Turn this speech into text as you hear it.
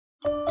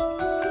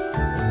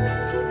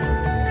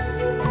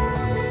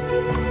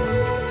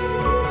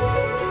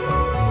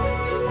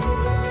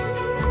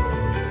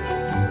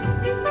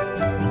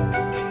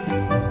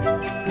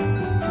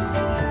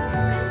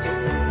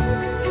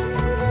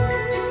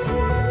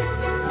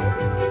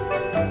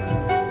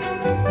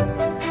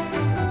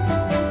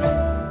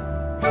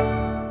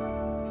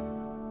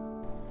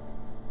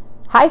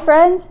Hi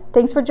friends,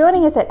 thanks for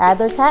joining us at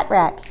Adler's Hat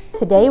Rack.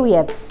 Today we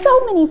have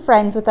so many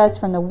friends with us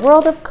from the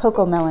world of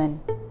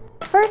Cocomelon.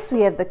 First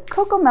we have the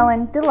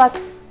Cocomelon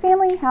Deluxe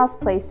Family House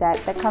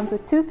playset that comes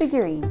with 2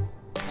 figurines,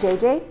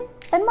 JJ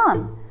and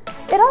Mom.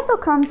 It also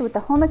comes with the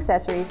home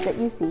accessories that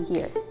you see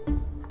here.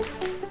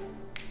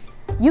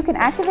 You can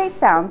activate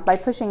sounds by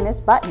pushing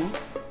this button,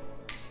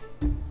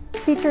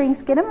 featuring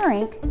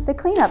Skidamarink, the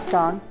cleanup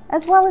song,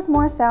 as well as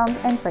more sounds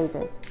and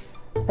phrases.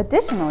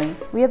 Additionally,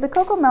 we have the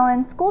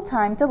Cocomelon School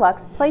Time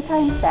Deluxe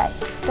Playtime Set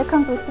that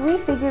comes with 3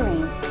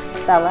 figurines,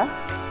 Bella,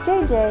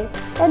 JJ,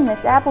 and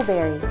Miss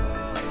Appleberry.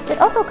 It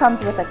also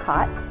comes with a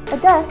cot, a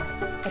desk,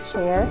 a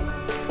chair,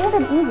 and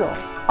an easel.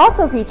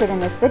 Also featured in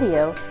this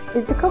video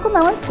is the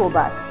Cocomelon School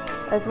Bus,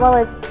 as well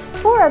as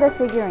 4 other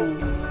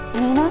figurines,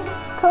 Nina,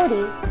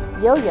 Cody,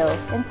 Yo-Yo,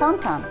 and Tom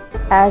Tom.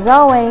 As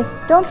always,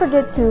 don't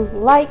forget to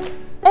like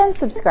and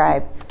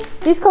subscribe.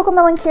 These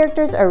Cocomelon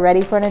characters are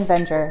ready for an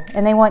adventure,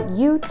 and they want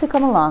you to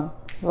come along.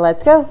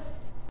 Let's go!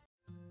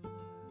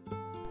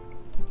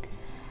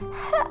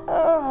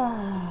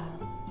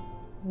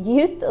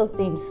 You still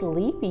seem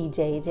sleepy,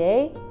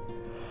 JJ.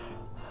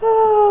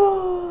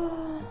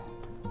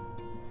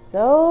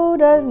 So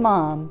does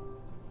Mom.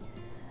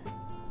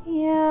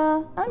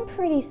 Yeah, I'm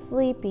pretty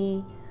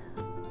sleepy.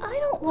 I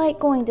don't like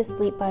going to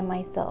sleep by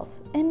myself,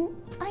 and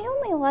I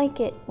only like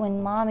it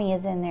when Mommy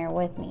is in there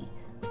with me.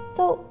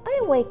 So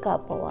I wake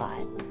up a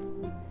lot.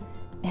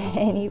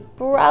 And you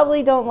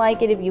probably don't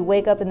like it if you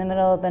wake up in the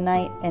middle of the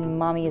night and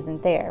Mommy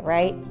isn't there,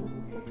 right?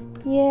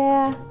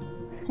 Yeah.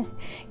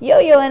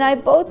 Yo-Yo and I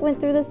both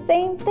went through the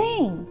same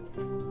thing.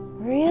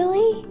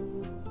 Really?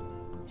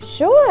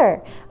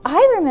 Sure.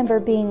 I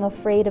remember being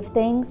afraid of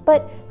things,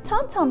 but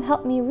Tom Tom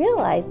helped me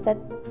realize that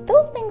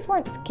those things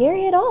weren't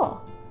scary at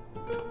all.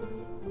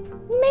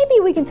 Maybe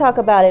we can talk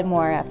about it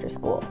more after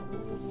school.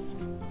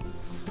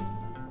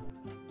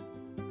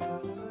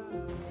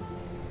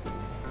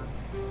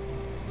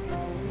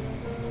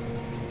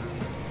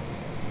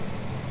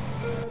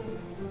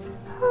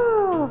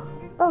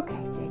 Okay,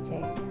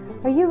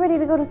 JJ, are you ready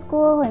to go to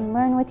school and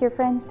learn with your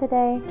friends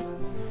today?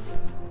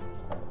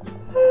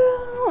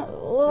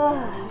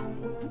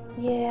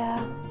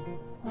 Yeah,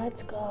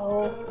 let's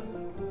go.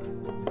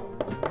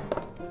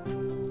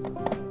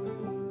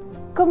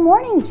 Good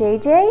morning,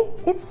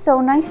 JJ. It's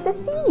so nice to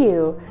see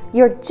you.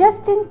 You're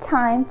just in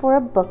time for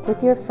a book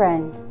with your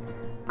friends.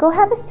 Go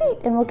have a seat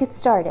and we'll get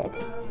started.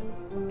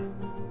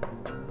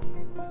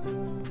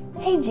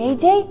 Hey,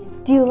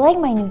 JJ, do you like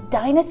my new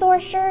dinosaur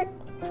shirt?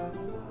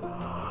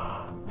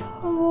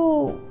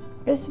 Oh,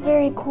 it's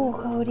very cool,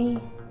 Cody.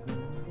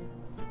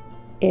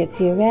 If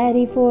you're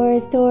ready for a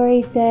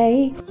story,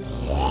 say...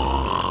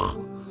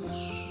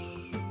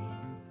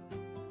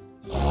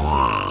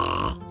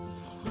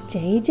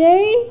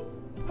 JJ?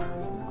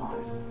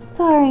 Oh,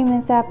 sorry,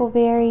 Miss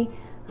Appleberry.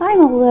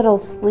 I'm a little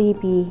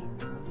sleepy.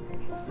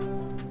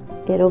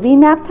 It'll be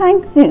nap time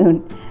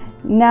soon.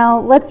 Now,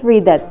 let's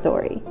read that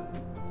story.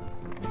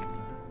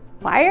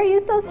 Why are you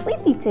so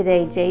sleepy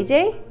today,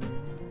 JJ?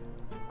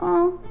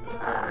 Oh,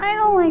 I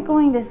don't like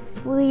going to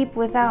sleep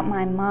without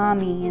my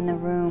mommy in the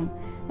room,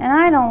 and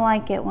I don't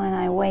like it when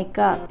I wake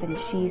up and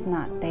she's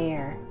not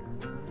there.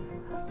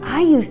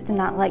 I used to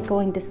not like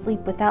going to sleep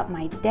without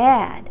my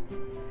dad,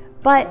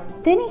 but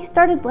then he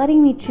started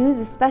letting me choose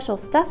a special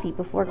stuffy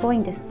before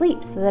going to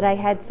sleep so that I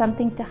had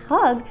something to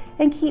hug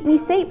and keep me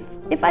safe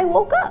if I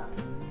woke up.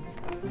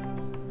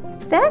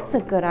 That's a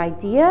good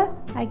idea.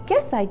 I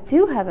guess I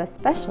do have a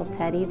special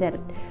teddy that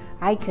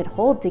I could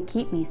hold to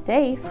keep me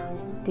safe.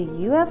 Do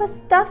you have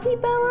a stuffy,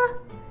 Bella?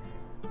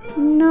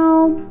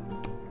 No,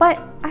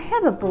 but I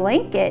have a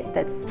blanket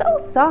that's so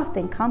soft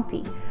and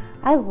comfy.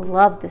 I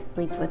love to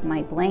sleep with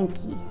my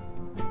blankie.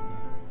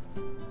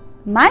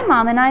 My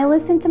mom and I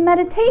listen to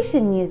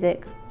meditation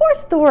music or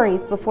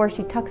stories before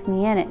she tucks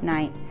me in at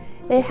night.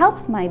 It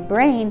helps my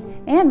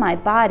brain and my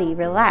body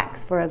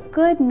relax for a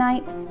good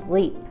night's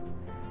sleep.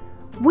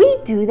 We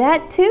do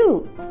that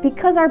too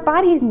because our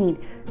bodies need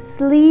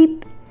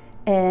sleep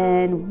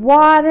and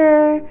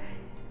water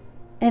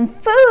and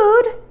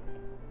food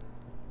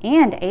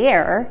and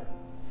air.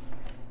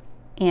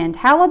 And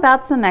how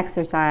about some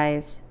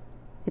exercise?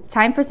 It's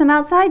time for some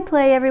outside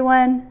play,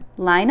 everyone.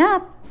 Line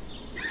up.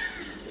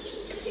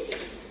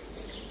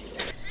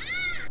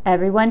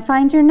 Everyone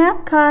find your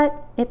nap cot.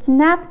 It's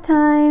nap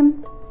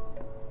time.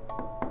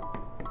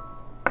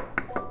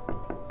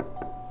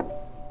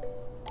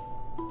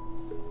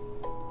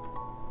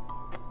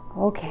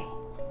 Okay,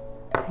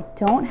 I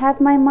don't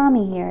have my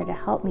mommy here to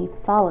help me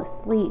fall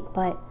asleep,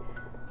 but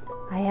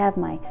I have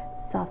my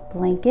soft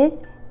blanket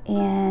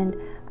and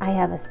I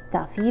have a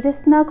stuffy to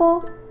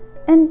snuggle,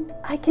 and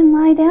I can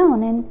lie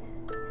down and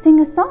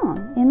sing a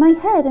song in my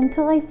head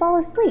until I fall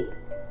asleep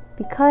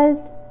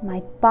because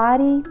my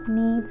body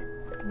needs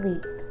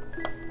sleep.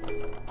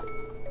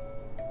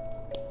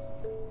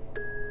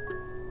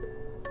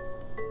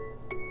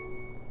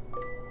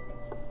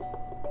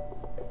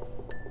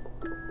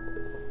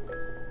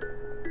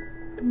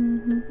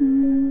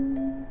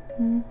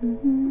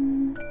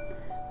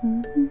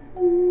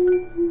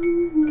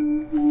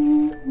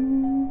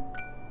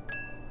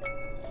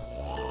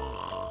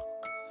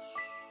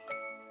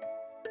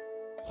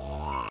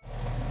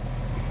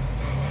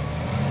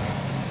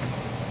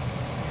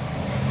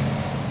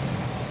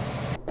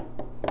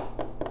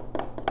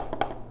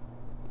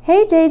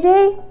 Hey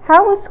JJ,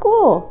 how was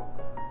school?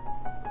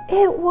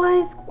 It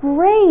was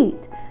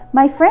great.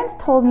 My friends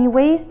told me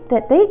ways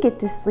that they get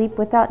to sleep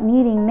without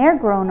needing their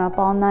grown-up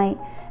all night,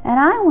 and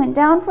I went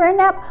down for a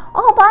nap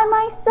all by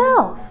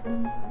myself.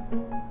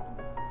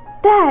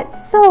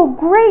 That's so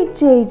great,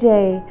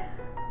 JJ.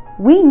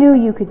 We knew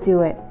you could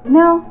do it.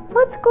 Now,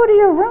 let's go to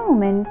your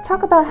room and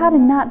talk about how to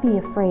not be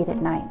afraid at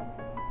night.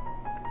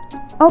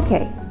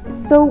 Okay,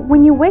 so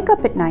when you wake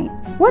up at night,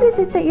 what is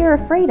it that you're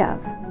afraid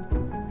of?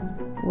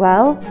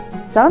 Well,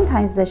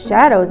 sometimes the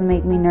shadows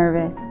make me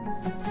nervous.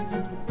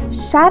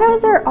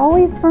 Shadows are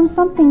always from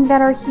something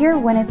that are here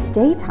when it's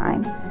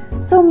daytime.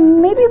 So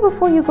maybe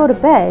before you go to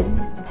bed,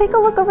 take a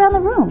look around the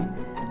room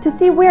to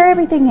see where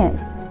everything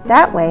is.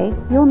 That way,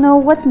 you'll know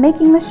what's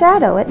making the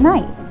shadow at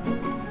night.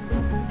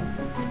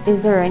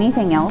 Is there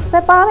anything else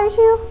that bothers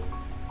you?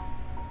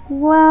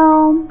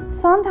 Well,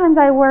 sometimes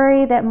I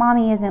worry that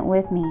Mommy isn't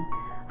with me.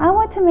 I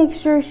want to make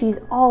sure she's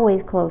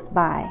always close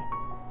by.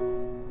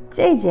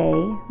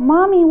 JJ,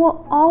 Mommy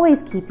will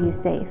always keep you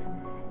safe.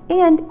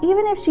 And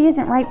even if she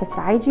isn't right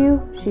beside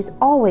you, she's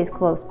always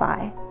close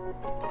by.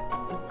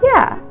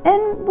 Yeah,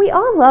 and we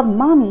all love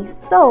Mommy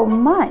so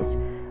much,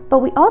 but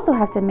we also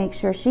have to make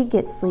sure she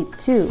gets sleep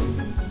too,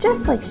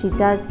 just like she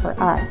does for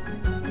us.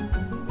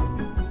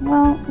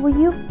 Well, will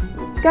you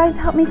guys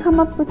help me come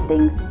up with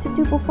things to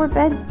do before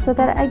bed so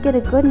that I get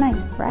a good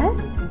night's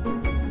rest?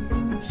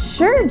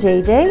 Sure,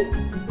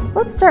 JJ.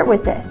 Let's start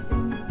with this.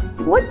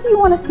 What do you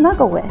want to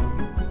snuggle with?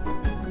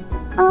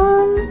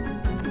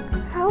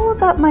 How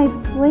about my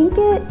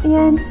blanket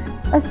and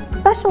a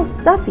special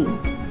stuffy?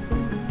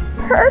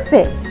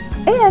 Perfect!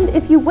 And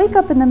if you wake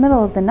up in the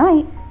middle of the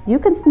night, you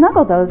can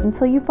snuggle those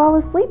until you fall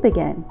asleep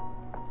again.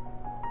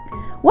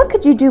 What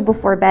could you do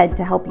before bed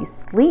to help you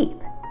sleep?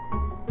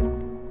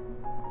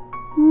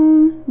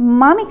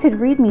 Mommy could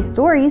read me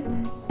stories,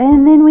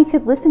 and then we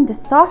could listen to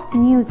soft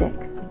music.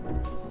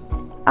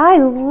 I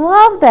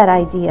love that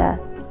idea.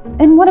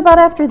 And what about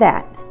after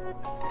that?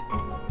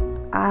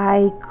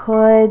 I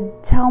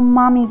could tell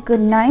Mommy good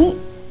night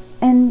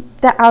and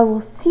that I will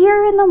see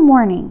her in the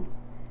morning.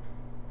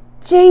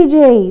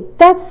 JJ,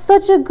 that's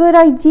such a good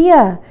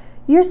idea.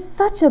 You're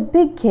such a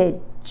big kid,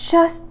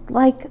 just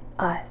like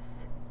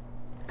us.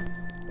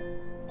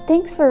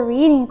 Thanks for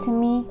reading to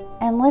me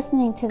and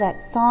listening to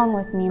that song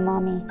with me,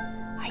 Mommy.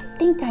 I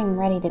think I'm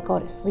ready to go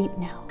to sleep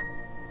now.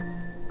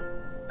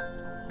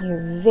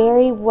 You're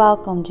very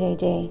welcome,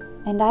 JJ,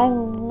 and I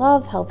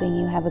love helping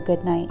you have a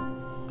good night.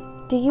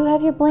 Do you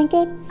have your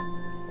blanket?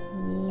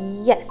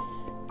 Yes.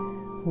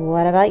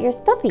 What about your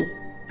stuffy?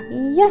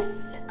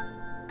 Yes.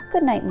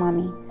 Good night,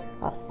 Mommy.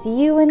 I'll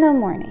see you in the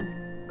morning.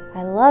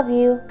 I love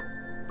you.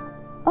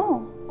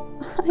 Oh,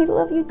 I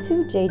love you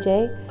too,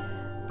 JJ.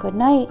 Good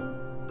night.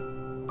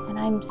 And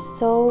I'm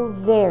so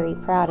very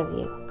proud of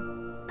you.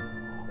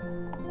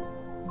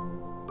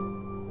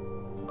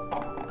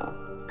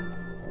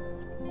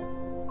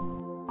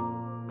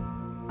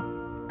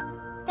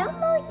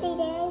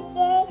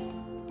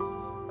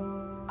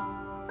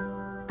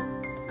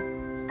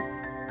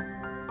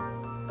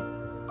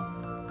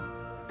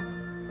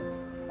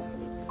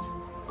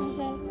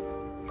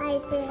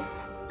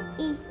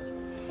 Eat.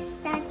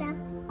 Tata.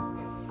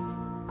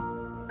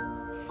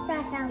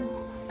 Tata.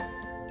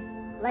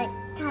 Like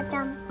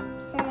Tata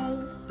say.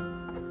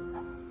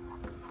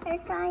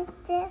 It's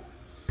like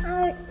this.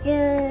 I'll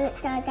do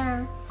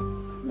Tata.